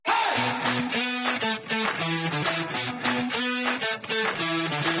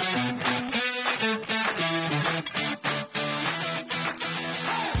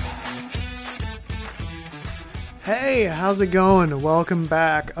Hey, how's it going? Welcome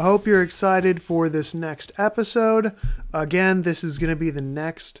back. I hope you're excited for this next episode. Again, this is going to be the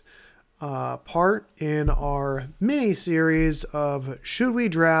next part in our mini series of Should We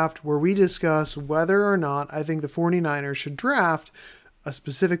Draft, where we discuss whether or not I think the 49ers should draft a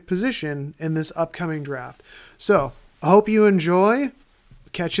specific position in this upcoming draft. So, I hope you enjoy.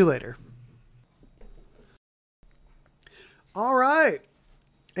 Catch you later. All right.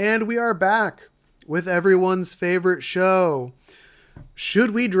 And we are back with everyone's favorite show.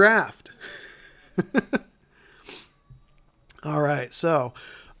 Should we draft? All right. So,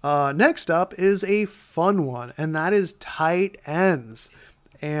 next up is a fun one, and that is tight ends.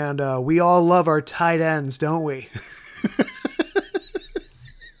 And we all love our tight ends, don't we?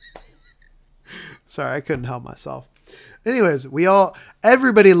 Sorry, I couldn't help myself. Anyways,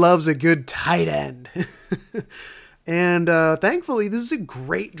 everybody loves a good tight end. And thankfully, this is a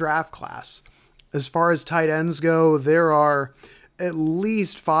great draft class. As far as tight ends go, there are at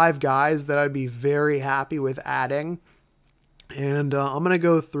least 5 guys that I'd be very happy with adding. And I'm going to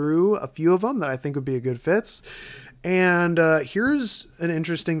go through a few of them that I think would be a good fits. And here's an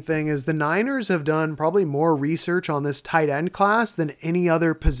interesting thing is the Niners have done probably more research on this tight end class than any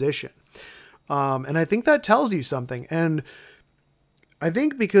other position. And I think that tells you something. And I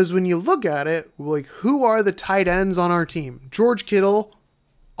think because when you look at it, like, who are the tight ends on our team? George Kittle,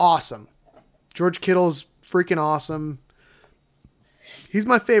 awesome. George Kittle's freaking awesome. He's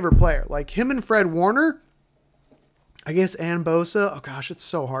my favorite player. Like, him and Fred Warner, I guess, and Bosa. Oh gosh, it's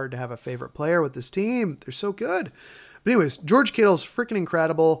so hard to have a favorite player with this team. They're so good. But anyways, George Kittle's freaking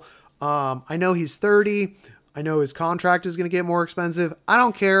incredible. I know he's 30. I know his contract is going to get more expensive. I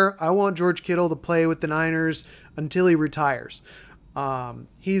don't care. I want George Kittle to play with the Niners until he retires.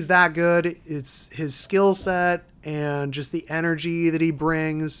 He's that good. It's his skill set and just the energy that he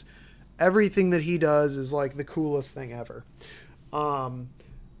brings. Everything that he does is like the coolest thing ever.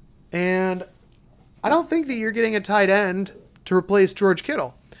 And I don't think that you're getting a tight end to replace George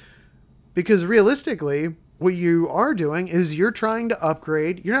Kittle, because realistically, what you are doing is you're trying to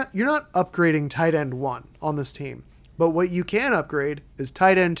upgrade. You're not upgrading tight end 1 on this team, but what you can upgrade is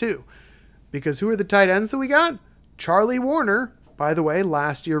tight end 2, because who are the tight ends that we got? Charlie Warner, by the way,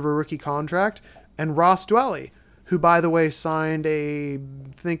 last year of a rookie contract, and Ross Dwelley, who, by the way, signed I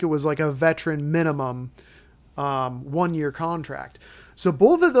think it was like a veteran minimum 1-year contract. So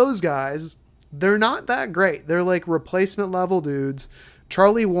both of those guys, they're not that great. They're like replacement level dudes.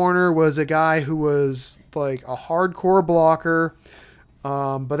 Charlie Warner was a guy who was like a hardcore blocker,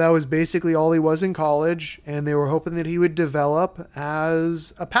 but that was basically all he was in college, and they were hoping that he would develop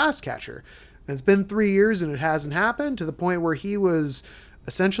as a pass catcher. And it's been 3 years and it hasn't happened, to the point where he was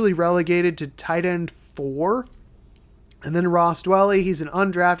essentially relegated to tight end 4. And then Ross Dwelley, he's an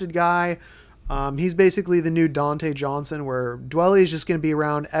undrafted guy. He's basically the new Dante Johnson, where Dwelley is just going to be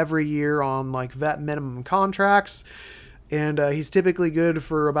around every year on like vet minimum contracts. And he's typically good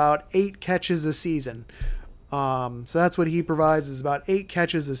for about 8 catches a season. So that's what he provides, is about 8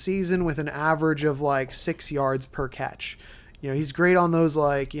 catches a season with an average of like 6 yards per catch. You know, he's great on those,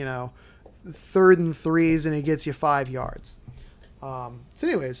 like, you know, 3rd and 3s, and he gets you 5 yards. So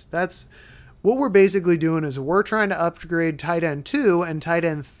anyways, that's what we're basically doing, is we're trying to upgrade tight end 2 and tight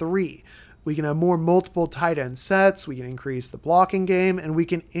end 3. We can have more multiple tight end sets. We can increase the blocking game, and we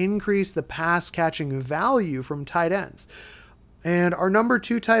can increase the pass catching value from tight ends. And our number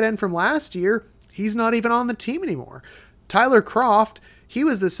 2 tight end from last year, he's not even on the team anymore. Tyler Kroft, he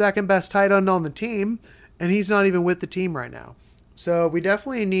was the second best tight end on the team, and he's not even with the team right now. So we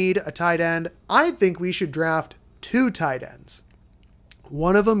definitely need a tight end. I think we should draft 2 tight ends.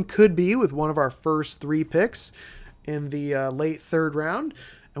 One of them could be with one of our first 3 picks in the late 3rd round.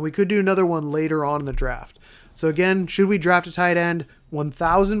 And we could do another one later on in the draft. So again, should we draft a tight end?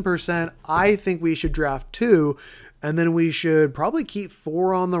 1,000%. I think we should draft 2. And then we should probably keep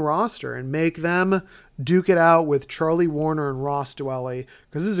 4 on the roster and make them duke it out with Charlie Warner and Ross Dwelley,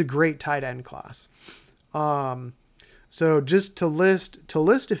 because this is a great tight end class. So just to list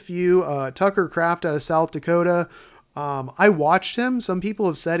a few, Tucker Kraft out of South Dakota. I watched him. Some people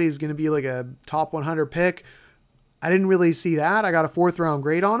have said he's going to be like a top 100 pick. I didn't really see that. I got a 4th round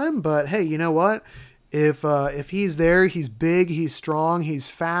grade on him, but hey, you know what? If he's there, he's big, he's strong, he's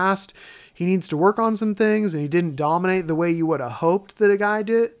fast. He needs to work on some things, and he didn't dominate the way you would have hoped that a guy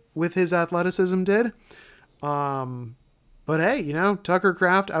did with his athleticism did. But hey, you know, Tucker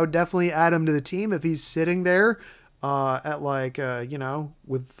Kraft, I would definitely add him to the team if he's sitting there at like, you know,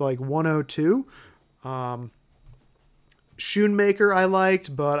 with like 102. Schoonmaker I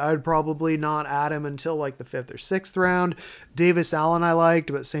liked, but I would probably not add him until like the 5th or 6th round. Davis Allen I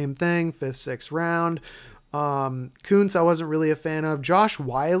liked, but same thing, 5th, 6th round. Kuntz, I wasn't really a fan of. Josh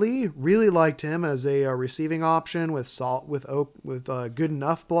Wiley, really liked him as a receiving option with good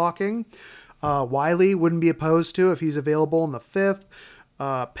enough blocking. Wiley wouldn't be opposed to if he's available in the 5th.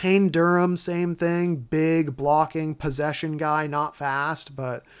 Payne Durham, same thing. Big blocking possession guy, not fast,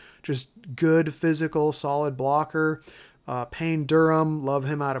 but just good physical, solid blocker. Payne Durham, love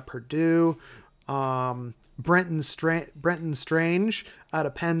him out of Purdue. Brenton Strange out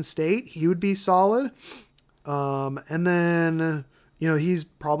of Penn State, he would be solid. And then, he's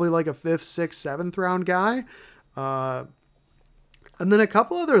probably like a 5th, 6th, 7th round guy. And then a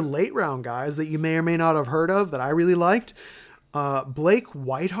couple other late round guys that you may or may not have heard of that I really liked. Blake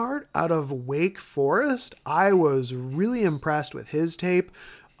Whiteheart out of Wake Forest. I was really impressed with his tape.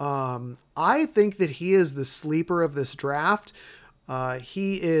 I think that he is the sleeper of this draft.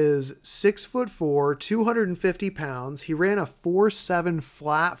 He is 6'4", 250 pounds. He ran a 4.7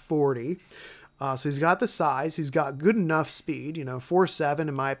 flat 40. So he's got the size. He's got good enough speed. 4.7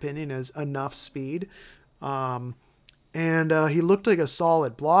 in my opinion is enough speed. And he looked like a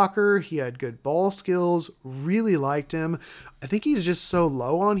solid blocker. He had good ball skills. Really liked him. I think he's just so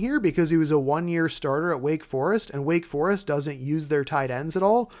low on here because he was a 1-year starter at Wake Forest, and Wake Forest doesn't use their tight ends at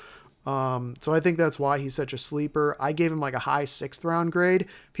all. So I think that's why he's such a sleeper. I gave him like a high 6th round grade.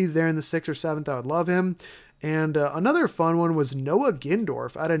 If he's there in the 6th or 7th, I would love him. And another fun one was Noah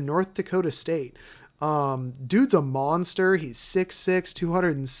Gindorf out of North Dakota State. Dude's a monster. He's 6'6",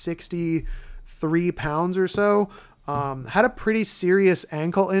 263 pounds or so. Had a pretty serious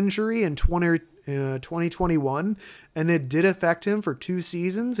ankle injury in 2021, and it did affect him for 2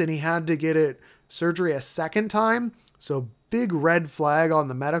 seasons, and he had to get surgery a 2nd time. So big red flag on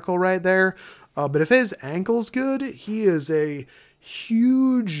the medical right there. But if his ankle's good, he is a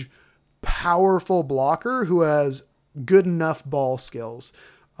huge, powerful blocker who has good enough ball skills.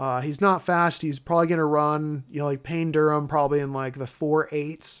 He's not fast. He's probably going to run, like Payne Durham, probably in like the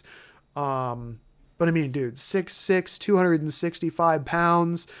 4.8s. But I mean, dude, 6'6", 265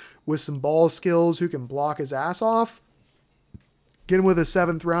 pounds with some ball skills who can block his ass off. Get him with a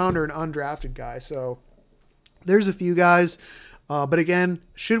 7th round or an undrafted guy. So there's a few guys. But again,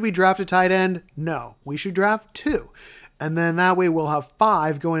 should we draft a tight end? No, we should draft 2. And then that way we'll have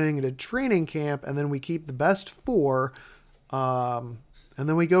 5 going into training camp, and then we keep the best 4. And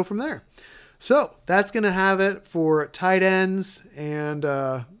then we go from there. So that's going to have it for tight ends. And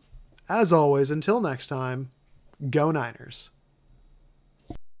as always, until next time, go Niners.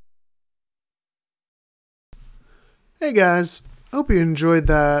 Hey guys, hope you enjoyed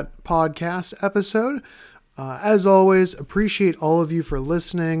that podcast episode. As always, appreciate all of you for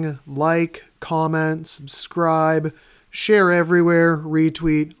listening. Like, comment, subscribe, share everywhere,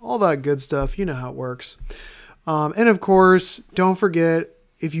 retweet, all that good stuff. You know how it works. And of course, don't forget,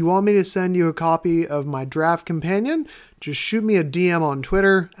 if you want me to send you a copy of my draft companion, just shoot me a DM on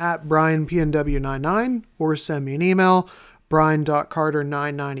Twitter at BrianPNW99 or send me an email,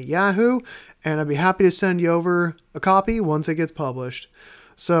 brian.carter99@yahoo, and I'd be happy to send you over a copy once it gets published.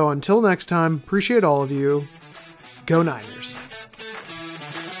 So until next time, appreciate all of you. Go Niners.